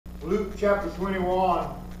Luke chapter 21,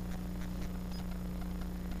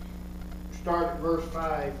 start at verse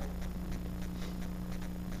 5.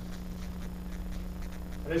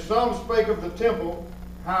 And as some spake of the temple,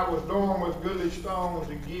 how it was adorned with goodly stones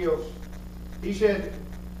and gifts, he said,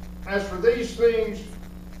 As for these things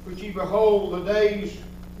which ye behold, the days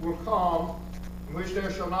will come, in which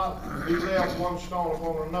there shall not be left one stone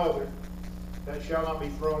upon another, that shall not be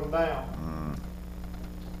thrown down.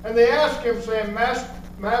 And they asked him, saying,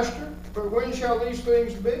 Master, but when shall these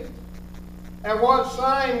things be? And what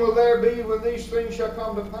sign will there be when these things shall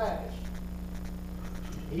come to pass?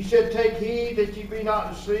 He said, Take heed that ye be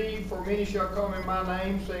not deceived, for many shall come in my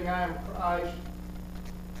name, saying, I am Christ,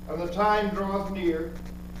 and the time draweth near.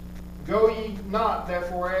 Go ye not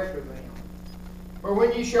therefore after them. For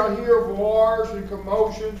when ye shall hear of wars and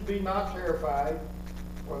commotions, be not terrified,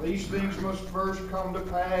 for these things must first come to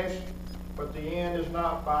pass, but the end is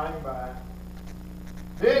not by and by.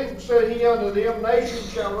 Then said he unto them, Nation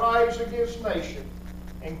shall rise against nation,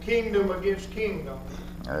 and kingdom against kingdom.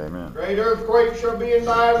 Amen. Great earthquakes shall be in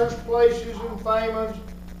divers places, and famines,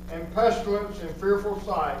 and pestilence, and fearful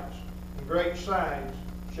sights, and great signs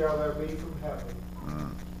shall there be from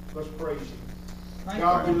heaven. Let's praise Him.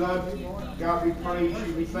 God, we love you. God, we praise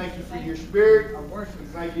you. We thank you for your Spirit. We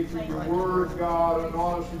thank you for your Word, God.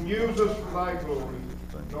 Anoint us and use us for thy glory.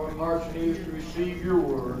 Anoint hearts and ears to receive your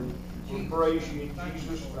Word. We praise you in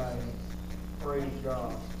Jesus' name. Praise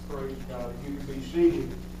God. Praise God. You can be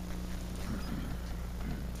seated.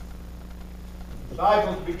 The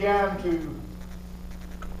disciples began to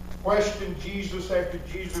question Jesus after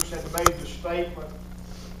Jesus had made the statement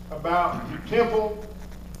about the temple.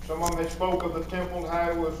 Some of them had spoke of the temple, how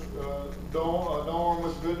it was adorned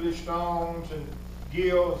with goodly stones and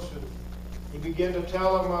gifts. And he began to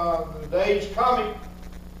tell them, the day's coming,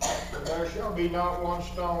 and there shall be not one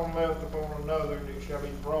stone left upon another, and it shall be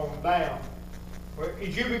thrown down. Well,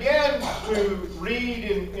 as you began to read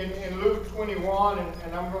in Luke 21,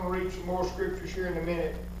 and I'm going to read some more scriptures here in a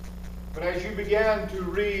minute, but as you began to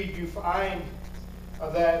read, you find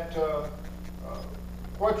that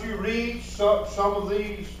what you read, some of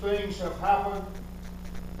these things have happened.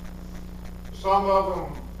 Some of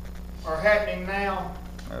them are happening now.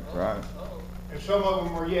 That's right. And some of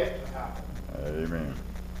them are yet to happen. Amen.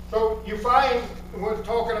 So you find, when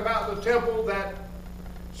talking about the temple, that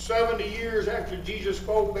 70 years after Jesus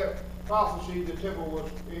spoke that prophecy, the temple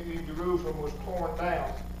in Jerusalem was torn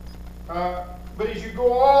down. But as you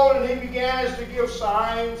go on, and he begins to give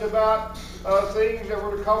signs about things that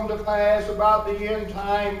were to come to pass, about the end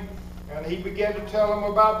time, and he began to tell them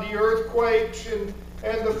about the earthquakes and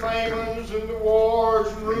the famines and the wars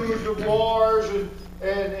and rumors of wars,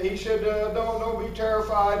 and he said, don't be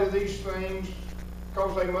terrified of these things,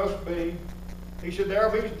 because they must be. He said,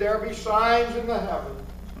 there'll be signs in the heavens.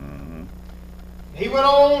 He went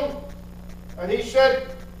on, and he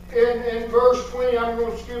said in verse 20, I'm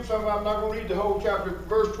going to skip some, I'm not going to read the whole chapter.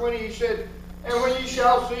 Verse 20, he said, And when ye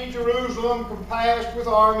shall see Jerusalem compassed with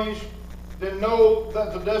armies, then know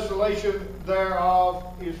that the desolation thereof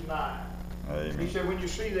is nigh. Amen. He said, when you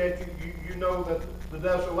see that, you know that the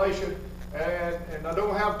desolation, and I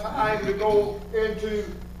don't have time to go into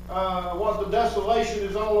what the desolation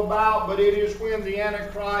is all about, but it is when the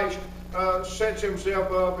Antichrist sets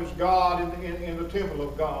himself up as God in the temple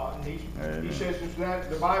of God. And he says that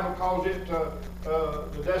the Bible calls it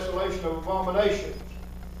the desolation of abominations,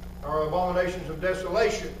 or abominations of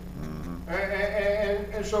desolation.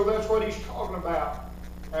 And so that's what he's talking about.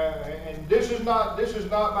 And this is not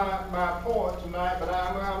my point tonight, but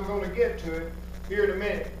I'm going to get to it here in a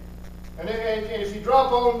minute. And if you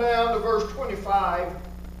drop on down to verse 25, the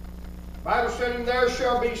Bible said, And there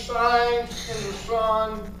shall be signs in the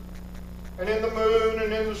sun, and in the moon,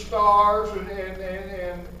 and in the stars,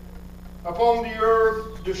 and upon the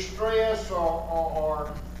earth distress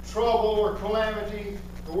or trouble or calamity.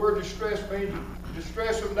 The word distress means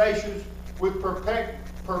distress of nations with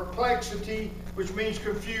perplexity, which means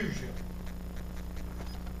confusion.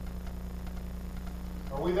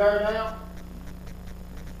 Are we there now?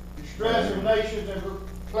 Distress of nations and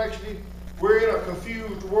perplexity. We're in a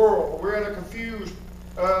confused world. We're in a confused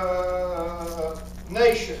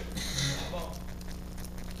nation.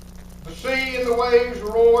 The sea and the waves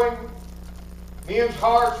roaring, men's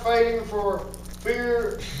hearts failing for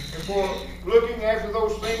fear and for looking after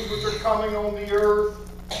those things which are coming on the earth.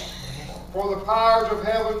 For the powers of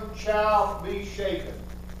heaven shall be shaken.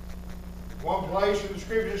 One place in the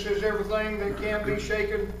scripture says everything that can be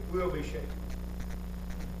shaken will be shaken.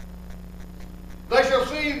 They shall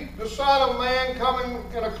see the Son of Man coming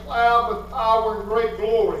in a cloud with power and great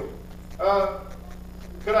glory.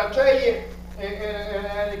 Could I tell you,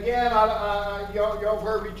 And again, y'all have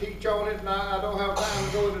heard me teach on it, and I don't have time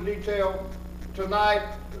to go into detail tonight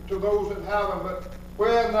to those that haven't, but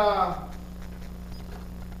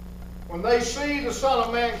when they see the Son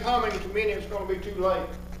of Man coming, to many it's going to be too late.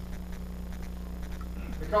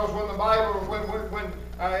 Because when the Bible,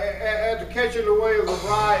 at the catching away of the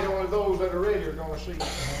bride, only those that are ready are going to see it.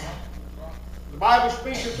 The Bible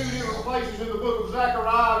speaks in two different places in the book of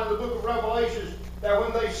Zechariah and in the book of Revelation that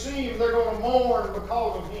when they see him, they're going to mourn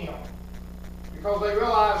because of him. Because they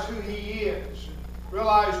realize who he is,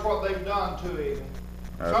 realize what they've done to him.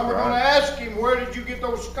 That's Some are right. going to ask him, where did you get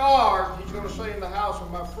those scars? He's going to say, in the house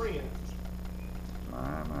of my friends.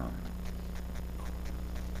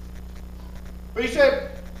 But he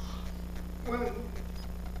said,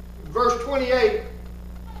 verse 28,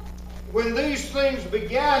 when these things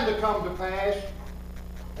began to come to pass,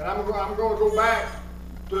 and I'm going to go back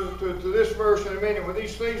to this verse in a minute. When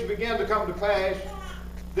these things began to come to pass,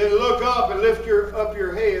 then look up and lift up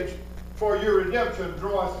your heads, for your redemption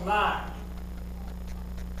draweth nigh.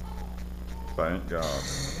 Thank God.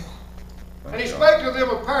 And he spake to them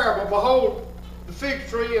a parable. Behold, the fig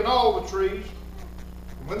tree and all the trees.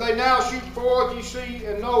 When they now shoot forth, ye see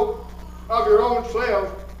and know of your own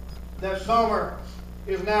selves that summer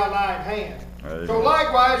is now nigh at hand. Amen. So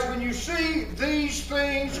likewise, when you see these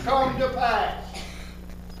things come to pass,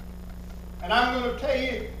 and I'm going to tell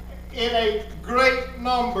you, in a great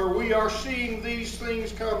number, we are seeing these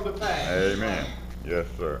things come to pass. Amen. Yes,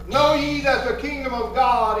 sir. Know ye that the kingdom of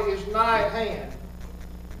God is nigh at hand.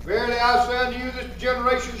 Verily I say unto you, this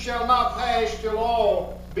generation shall not pass till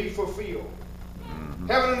all be fulfilled.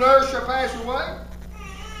 Heaven and earth shall pass away,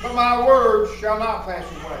 but my words shall not pass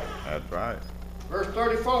away. That's right. Verse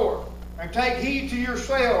 34, and take heed to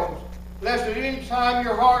yourselves, lest at any time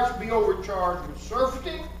your hearts be overcharged with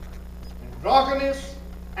surfeiting, and drunkenness,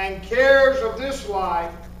 and cares of this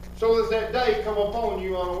life, so that day come upon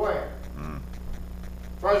you unaware.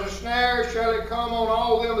 For as a snare shall it come on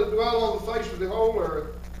all them that dwell on the face of the whole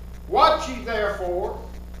earth. Watch ye therefore,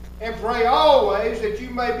 and pray always that you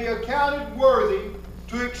may be accounted worthy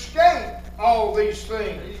to escape all these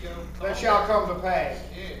things that shall come to pass,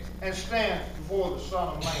 and stand before the Son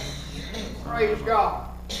of Man. Praise God.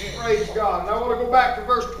 Praise God. And I want to go back to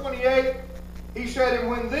verse 28. He said, and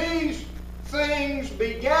when these things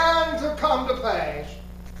began to come to pass,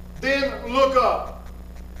 then look up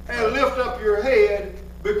and lift up your head,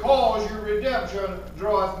 because your redemption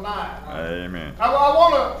draweth nigh. Amen. I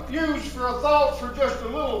want to use for a thought for just a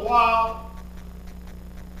little while,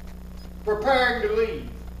 preparing to leave.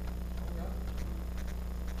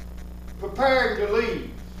 Preparing to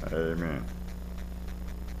leave. Amen.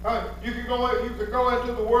 You can go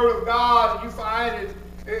into the Word of God, and you find it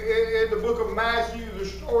in the book of Matthew, the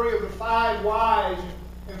story of the 5 wise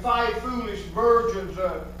and 5 foolish virgins.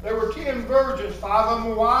 There were 10 virgins. 5 of them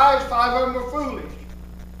were wise, 5 of them were foolish.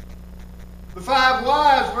 The 5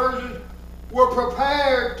 wise virgins were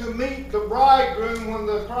prepared to meet the bridegroom when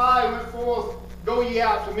the cry went forth, go ye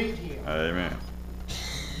out to meet him. Amen.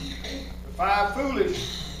 The 5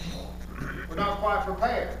 foolish were not quite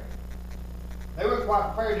prepared. They weren't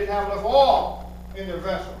quite prepared, didn't have enough oil in their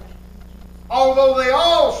vessels. Although they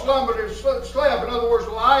all slumbered and slept, in other words,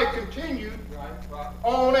 life continued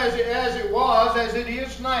on as it was, as it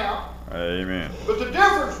is now. Amen. But the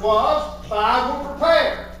difference was 5 were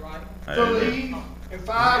prepared to Amen. leave, and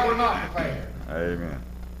 5 were not prepared. Amen.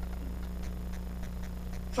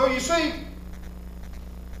 So you see,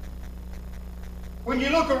 when you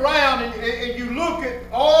look around and you look at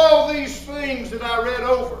all these things that I read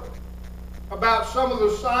over about some of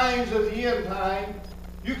the signs of the end time,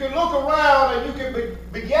 you can look around and you can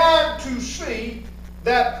begin to see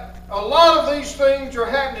that a lot of these things are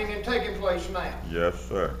happening and taking place now. Yes,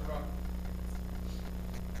 sir.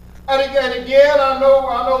 And again, I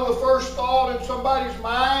know the first thought in somebody's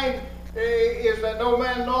mind is that no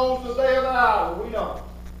man knows the day or the hour. We don't.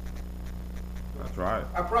 That's right.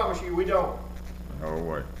 I promise you, we don't. No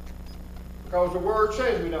way. Because the Word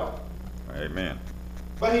says we don't. Amen.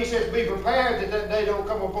 But he says, be prepared that day don't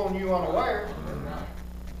come upon you unaware.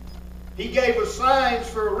 He gave us signs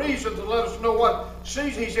for a reason to let us know what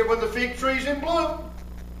season. He said, when the fig tree's in bloom.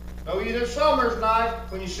 Know ye that summer's nigh.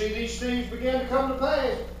 When you see these things begin to come to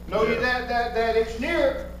pass, know ye that it's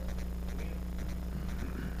near.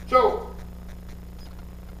 So,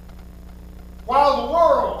 while the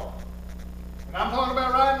world, and I'm talking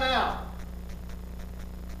about right now,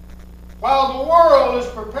 while the world is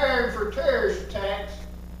preparing for terrorist attacks,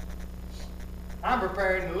 I'm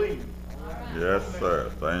preparing to leave. Yes,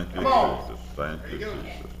 sir. Thank you, Come on. Jesus. Thank you,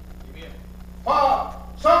 Jesus. While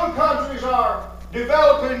some countries are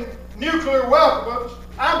developing nuclear weapons,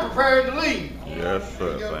 I'm preparing to leave. Yes,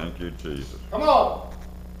 sir. Thank you, Jesus. Come on.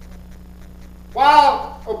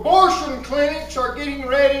 While abortion clinics are getting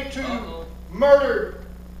ready to murder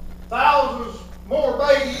thousands more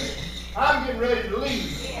babies, I'm getting ready to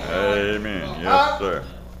leave. Amen. Yes, sir.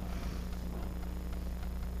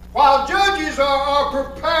 While judges are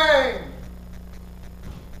preparing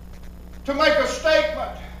to make a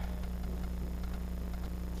statement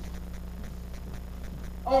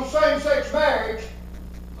on same-sex marriage,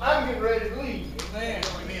 I'm getting ready to leave.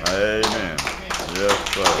 Amen. Yes,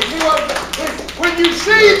 sir. When you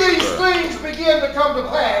see these things begin to come to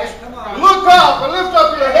pass, look up and lift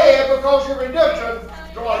up your head because your redemption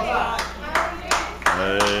draws nigh.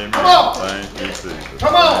 Amen. Come on. Thank you, Jesus.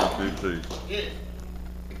 Come on. Thank you, Jesus.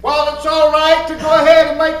 While it's all right to go ahead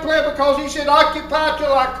and make plans, because he said, occupy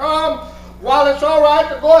till I come. While it's all right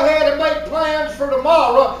to go ahead and make plans for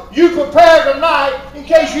tomorrow, you prepare tonight in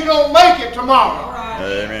case you don't make it tomorrow.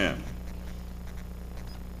 Amen.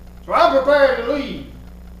 So I'm prepared to leave.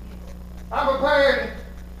 I'm prepared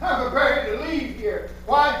to leave here.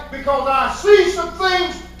 Why? Because I see some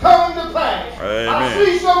things coming to pass. Amen. I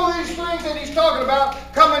see some of these things that he's talking about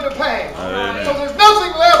coming to pass. Amen. So there's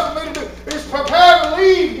nothing left for me to do. It's prepare to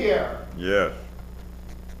leave here. Yes.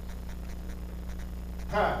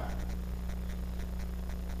 Huh.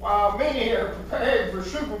 While many are preparing for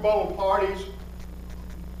Super Bowl parties,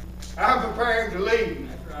 I'm preparing to leave.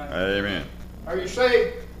 Amen. Are you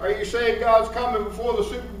saying God's coming before the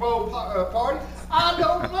Super Bowl party? I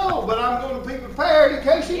don't know, but I'm going to be prepared in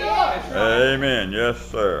case he does. Amen. Yes,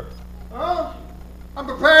 sir. Huh? I'm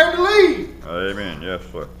preparing to leave. Amen. Yes,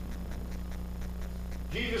 sir.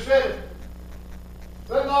 Jesus said,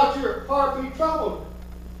 let not your heart be troubled.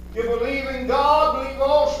 You believe in God, believe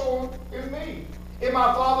also in me. In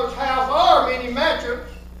my Father's house are many mansions.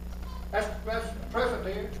 That's present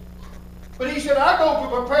tense. But he said, I go to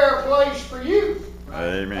prepare a place for you.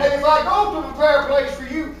 Amen. And if I go to prepare a place for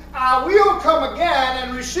you, I will come again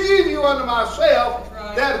and receive you unto myself,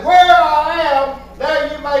 that where I am,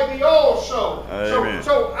 there you may be also. Amen.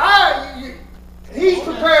 He's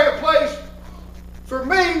prepared a place for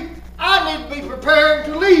me. I need to be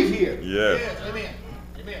preparing to leave here. Yes. Amen.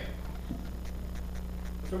 Amen.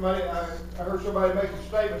 I heard somebody make a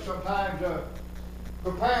statement sometimes, a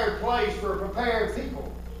prepared place for prepared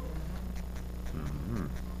people. Mm-hmm.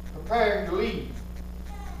 Preparing to leave.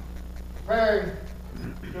 Preparing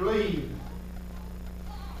to leave.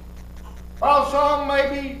 While some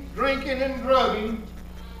may be drinking and drugging,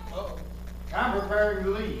 I'm preparing to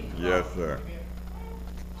leave. Yes, sir.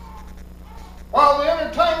 While the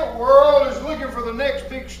entertainment world is looking for the next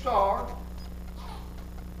big star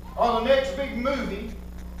or the next big movie,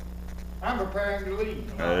 I'm preparing to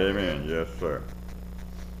leave. Amen. Yes, sir.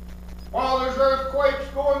 While there's earthquakes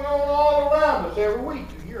going on all around us every week,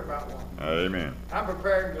 you hear about one. Amen. I'm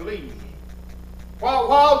preparing to leave.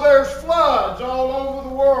 While there's floods all over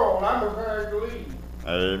the world, I'm preparing to leave.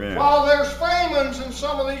 Amen. While there's famines in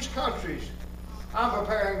some of these countries, I'm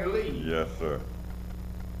preparing to leave. Yes, sir.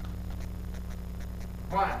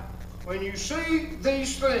 Why? When you see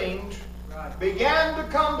these things begin to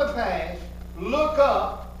come to pass, look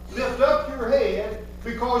up, lift up your head,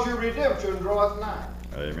 because your redemption draweth nigh.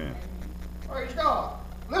 Amen. Praise God.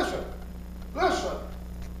 Listen. Listen.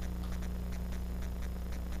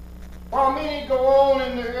 While many go on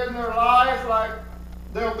in their life like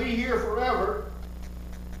they'll be here forever,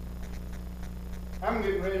 I'm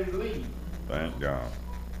getting ready to leave. Thank God.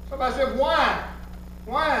 Somebody said, why?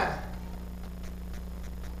 Why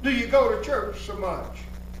do you go to church so much?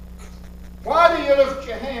 Why do you lift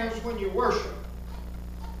your hands when you worship?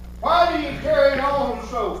 Why do you carry on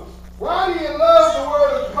so? Why do you love the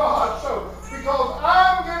Word of God so? Because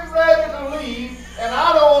I'm getting ready to leave and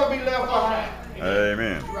I don't want to be left behind.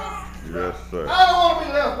 Amen. Yes, sir. I don't want to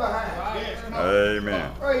be left behind.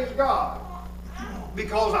 Amen. Praise God.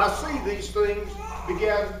 Because I see these things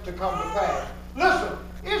begin to come to pass. Listen,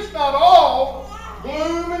 it's not all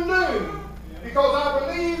gloom and doom. Because I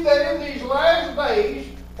believe that in these last days,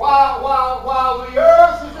 while the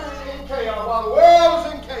earth is in chaos, while the world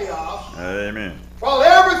is in chaos, Amen. while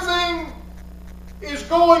everything is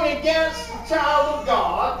going against the child of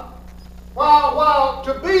God, while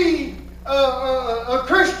to be a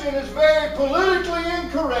Christian is very politically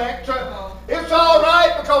incorrect, it's all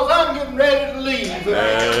right because I'm getting ready to leave.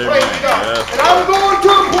 Amen. Praise God. Yes, and I'm going to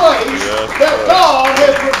a place that sir. God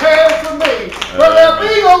has prepared for me. Where there'll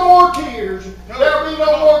be no more tears, there'll be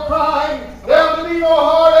no more crying, there'll be no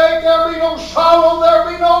heartache, there'll be no sorrow,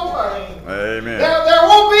 there'll be no pain. Amen. There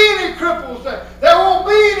won't be any cripples there. There won't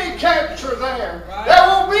be any cancer there. There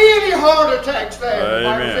won't be any heart attacks there. The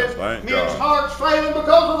Bible Amen. says, Thank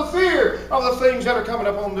of the things that are coming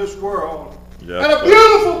upon this world. Yes, And a sir.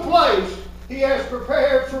 beautiful place He has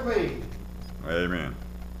prepared for me. Amen.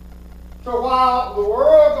 So while the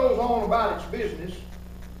world goes on about its business,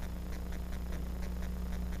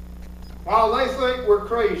 while they think we're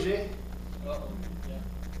crazy,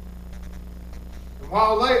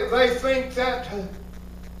 while they think that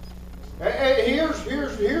here's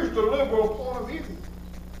the liberal point of view.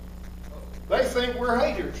 They think we're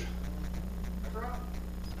haters.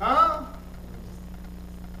 Huh?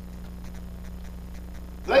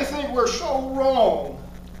 They think we're so wrong.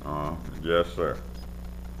 Yes, sir.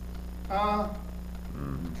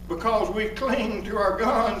 Because we cling to our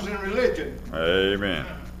guns and religion. Amen.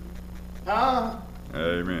 Huh?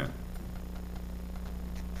 Amen.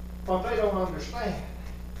 What they don't understand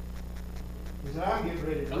is that I'm getting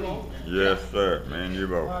ready to leave. Yes, sir. Man, you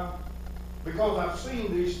both. Because I've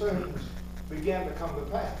seen these things begin to come to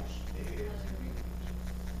pass.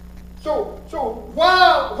 So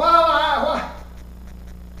while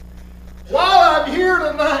I'm here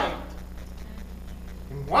tonight,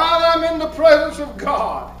 and while I'm in the presence of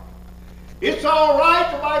God, it's all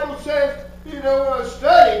right. The Bible says,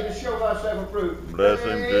 study to show thyself approved. Bless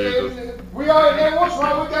him, Jesus. We are, and once in a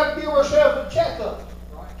while we got to give ourselves a checkup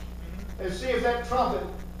and see if that trumpet,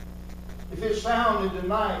 if it sounded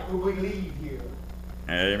tonight when we leave here.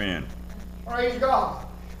 Amen. Praise God.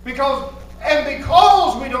 Because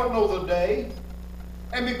we don't know the day,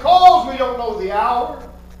 and because we don't know the hour,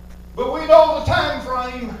 but we know the time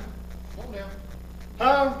frame.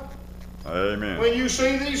 Huh? Amen. When you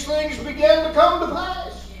see these things begin to come to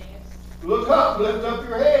pass, look up, lift up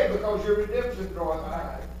your head, because your redemption draweth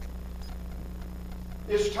nigh.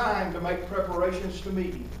 It's time to make preparations to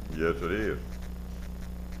meet Him. Yes, it is.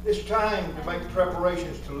 It's time to make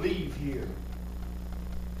preparations to leave here.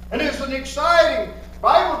 And it's an exciting,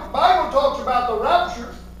 Bible talks about the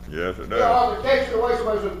rapture. Yes, it You know, does. the catching away,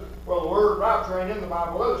 somebody said, well, the word rapture ain't in the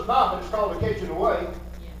Bible. Well, it's not, but it's called the catching away.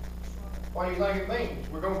 What do you think it means?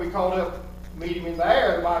 We're going to be called up, meet Him in the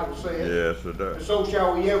air, the Bible says. Yes, it And does. so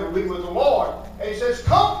shall we ever be with the Lord. And He says,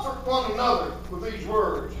 comfort one another with these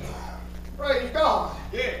words. Praise God.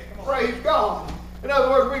 Yeah. Praise God. In other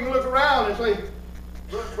words, we can look around and say,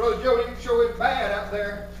 Brother Joe, you can show it's bad out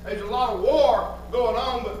there. There's a lot of war going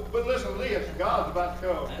on, but listen to this, God's about to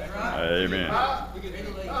come. That's right. Amen.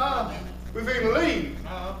 We're going to leave.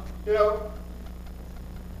 You know,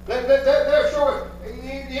 they're showing,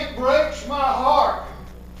 it breaks my heart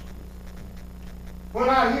when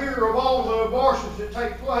I hear of all the abortions that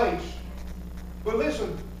take place. But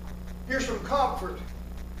listen, here's some comfort.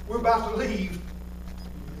 We're about to leave.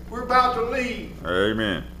 We're about to leave.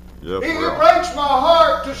 Amen. Yes, It sir. breaks my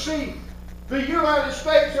heart to see the United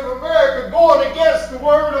States of America going against the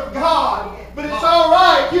Word of God. But it's all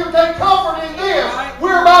right. You take comfort in this.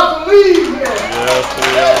 We're about to leave here. Yes,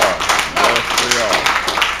 we are. Yes, we are.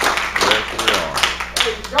 Yes, we are.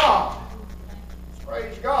 Praise God.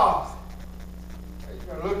 Praise God. Praise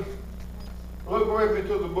God. Look with me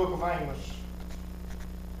to the book of Amos.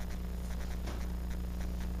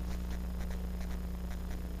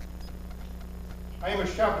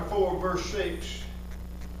 Amos chapter 4, verse 6.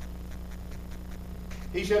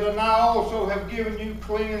 He said, and I also have given you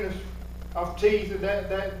cleanness of teeth, and that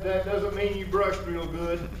doesn't mean you brushed real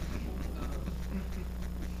good.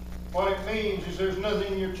 What it means is there's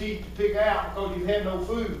nothing in your teeth to pick out because you've had no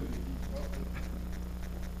food.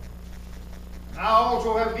 I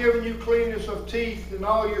also have given you cleanness of teeth in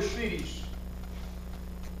all your cities,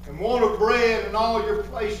 and want of bread in all your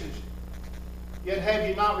places. Yet have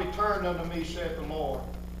you not returned unto me, saith the Lord.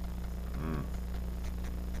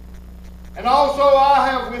 And also I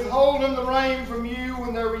have withholden the rain from you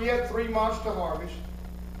when there were yet 3 months to harvest.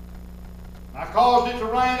 I caused it to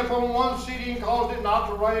rain upon one city, and caused it not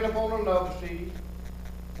to rain upon another city.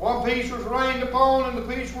 One piece was rained upon, and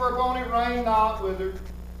the piece whereupon it rained not withered.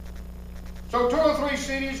 So 2 or 3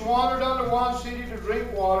 cities wandered unto one city to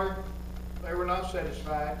drink water. They were not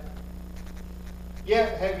satisfied.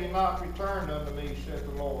 Yet have you not returned unto me, saith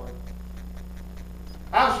the Lord.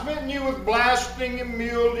 I've smitten you with blasting and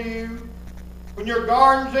mildew. When your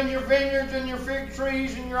gardens and your vineyards and your fig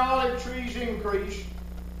trees and your olive trees increase,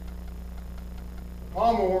 the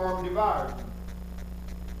palmer worm devoured them.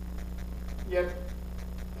 Yet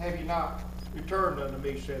have you not returned unto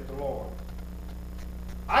me, saith the Lord.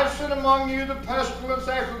 I've sent among you the pestilence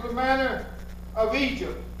after the manner of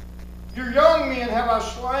Egypt. Your young men have I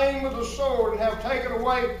slain with the sword, and have taken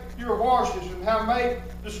away your horses, and have made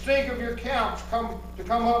the stink of your camps come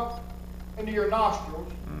up into your nostrils.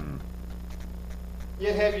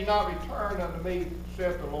 Yet have you not returned unto me,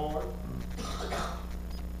 saith the Lord.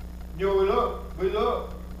 You know, we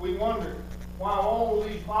look, we wonder why all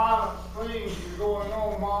these violent things are going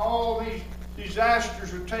on, why all these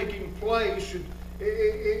disasters are taking place,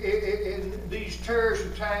 and these terrorist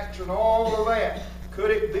attacks and all of that.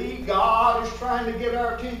 Could it be God is trying to get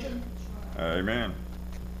our attention? Amen.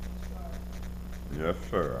 Yes,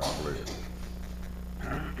 sir, I believe it.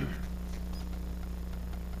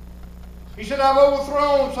 He said, I've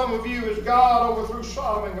overthrown some of you as God overthrew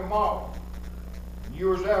Sodom and Gomorrah. You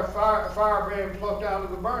was there firebrand plucked out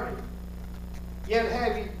of the burning. Yet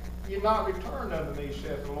have you not returned unto me,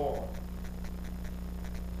 saith the Lord.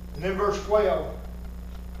 And then verse 12.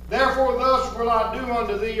 Therefore thus will I do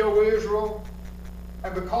unto thee, O Israel,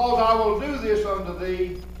 and because I will do this unto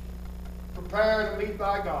thee, prepare to meet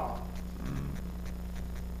thy God,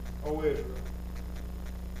 O Israel.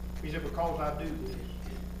 He said, because I do this.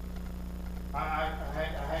 I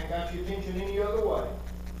haven't got your attention any other way.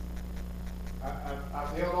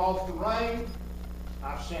 I've held off the rain.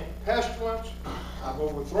 I've sent pestilence. I've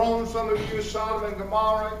overthrown some of you as Sodom and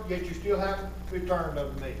Gomorrah, yet you still haven't returned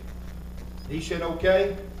unto me. He said,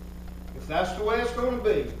 okay, if that's the way it's going to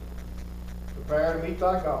be, prepare to meet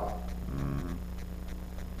thy God. Mm-hmm.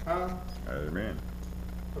 Huh? Amen.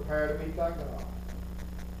 Prepare to meet thy God.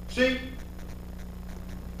 See,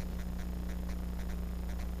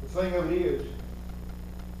 the thing of it is,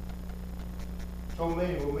 so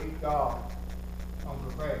many will meet God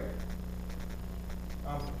unprepared.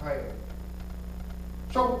 Unprepared.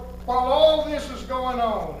 So while all this is going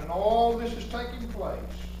on and all this is taking place,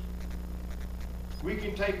 we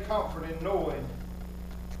can take comfort in knowing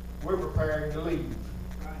we're preparing to leave.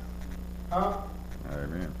 Huh?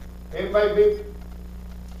 Amen. It may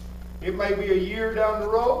be a year down the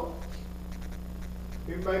road.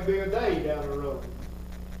 It may be a day down the road.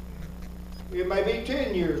 It may be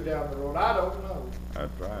 10 years down the road. I don't know.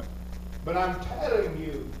 That's right. But I'm telling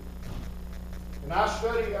you, and I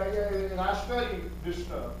study this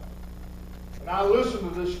stuff, and I listen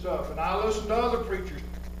to this stuff, and I listen to other preachers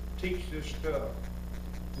teach this stuff.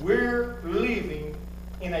 We're living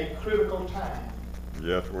in a critical time.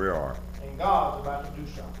 Yes, we are. And God's about to do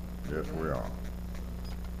something. Yes, we are.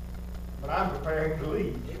 But I'm preparing to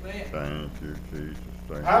leave. Thank you, Jesus.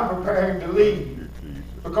 I'm preparing to leave. Thank you, Jesus.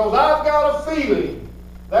 Because I've got a feeling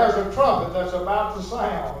there's a trumpet that's about to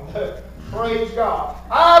sound. Praise God.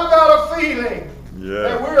 I've got a feeling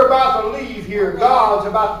that we're about to leave here. God's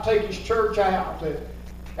about to take His church out.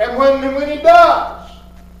 And when He does,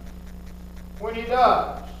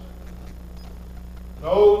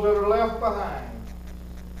 those that are left behind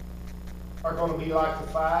are going to be like the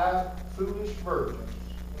 5 foolish virgins.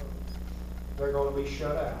 They're going to be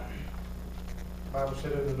shut out. The Bible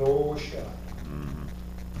said that the door was shut. Mm-hmm.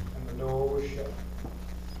 And the door was shut.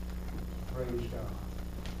 Praise God.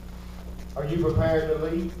 Are you prepared to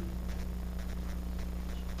leave?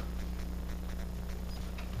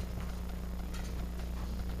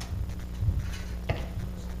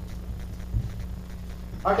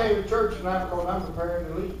 I came to church tonight because I'm preparing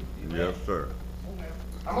to leave. Yes, sir.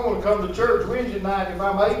 I'm going to come to church Wednesday night if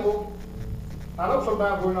I'm able. I know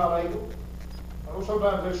sometimes we're not able. I know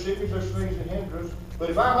sometimes there's sickness, there's things that hinder us. But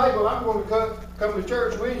if I'm able, I'm going to come to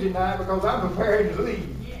church Wednesday night because I'm preparing to leave.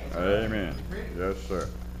 Amen. Yes, sir.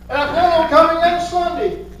 And I plan on coming next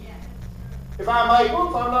Sunday. If I'm able,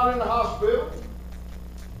 if I'm not in the hospital.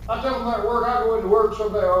 I tell them at work, I go into work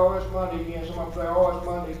some day, oh, it's Monday again. Someone say, oh, it's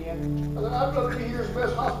Monday again. I said, I'd love to be here. It's the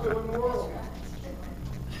best hospital in the world.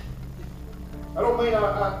 I don't mean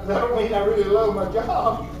I really love my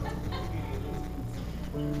job.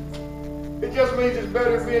 It just means it's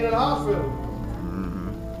better than being in a hospital.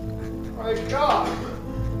 Mm-hmm. Praise God.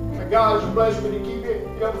 And God has blessed me to keep it.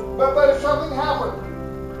 You know, but if something happened,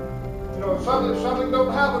 you know, if something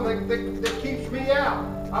don't happen that keeps me out,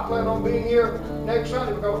 I plan on being here next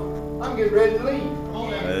Sunday because I'm getting ready to leave.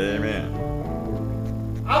 Amen.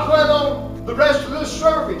 I plan on the rest of this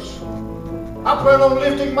service. I plan on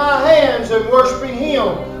lifting my hands and worshiping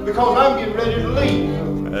Him because I'm getting ready to leave.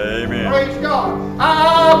 Amen. Praise God.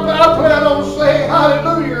 I plan on saying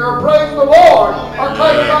hallelujah or praise the Lord or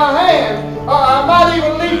clapping my hands. I might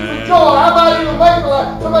even leave for joy. I might even make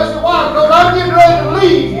like somebody say, why? Because I'm getting ready to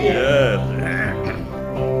leave here. Yes.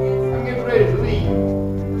 I'm getting ready to leave.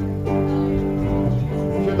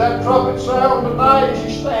 Should that trumpet sound tonight as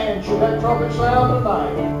you stand? Should that trumpet sound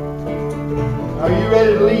tonight? Are you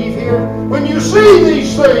ready to leave here? When you see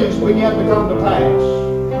these things begin to come to pass,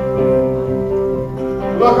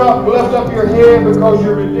 look up, lift up your head because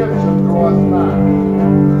your redemption draweth nigh.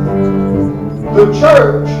 The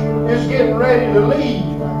church is getting ready to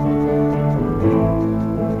leave.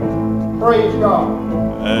 Praise God.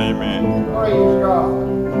 Amen. Praise God.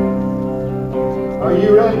 Are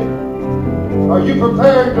you ready? Are you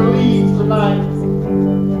prepared to leave tonight?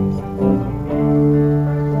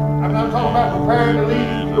 I'm not talking about preparing to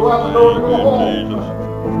leave, to go out the door to go home.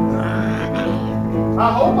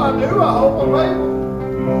 I hope I do. I hope I'm able.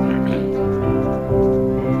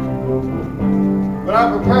 But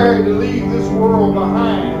I'm prepared to leave this world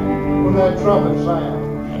behind when that trumpet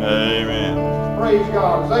sounds. Amen. Praise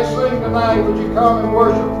God. As they sing tonight, would you come and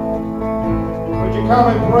worship? Would you come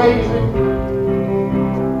and praise Him?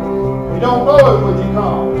 If you don't know it, would you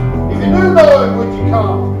come?